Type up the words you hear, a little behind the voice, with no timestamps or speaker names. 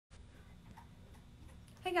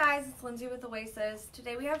Hey guys, it's Lindsay with Oasis.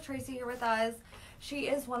 Today we have Tracy here with us. She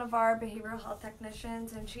is one of our behavioral health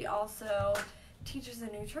technicians, and she also teaches a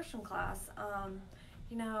nutrition class.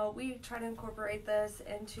 We try to incorporate this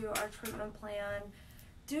into our treatment plan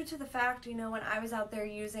due to the fact, when I was out there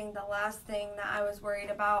using, the last thing that I was worried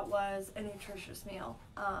about was a nutritious meal.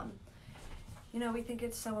 We think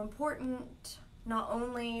it's so important not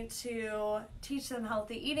only to teach them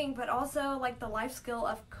healthy eating, but also like the life skill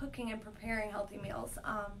of cooking and preparing healthy meals.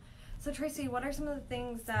 So Tracy, what are some of the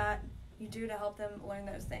things that you do to help them learn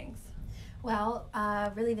those things? Well,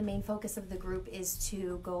 really the main focus of the group is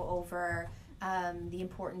to go over the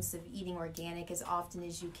importance of eating organic as often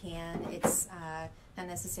as you can. It's not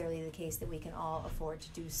necessarily the case that we can all afford to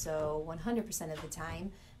do so 100% of the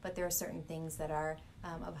time, but there are certain things that are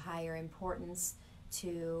of higher importance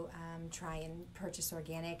to try and purchase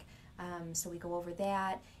organic. So we go over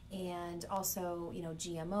that, and also,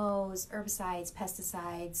 GMOs, herbicides,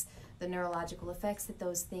 pesticides, the neurological effects that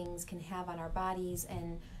those things can have on our bodies,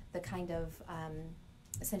 and the kind of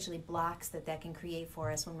essentially blocks that can create for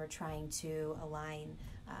us when we're trying to align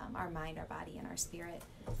our mind, our body, and our spirit.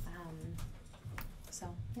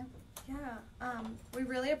 We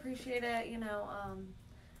really appreciate it.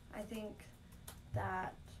 I think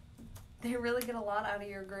that they really get a lot out of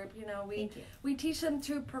your group. We teach them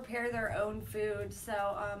to prepare their own food. So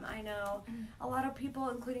I know a lot of people,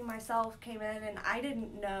 including myself, came in and I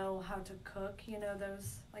didn't know how to cook.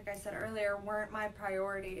 Those, like I said earlier, weren't my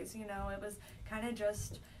priorities. It was kind of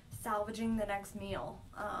just salvaging the next meal.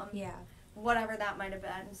 Whatever that might have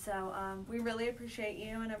been. So we really appreciate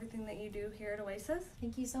you and everything that you do here at Oasis.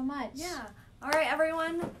 Thank you so much. Yeah. All right,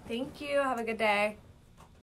 everyone. Thank you. Have a good day.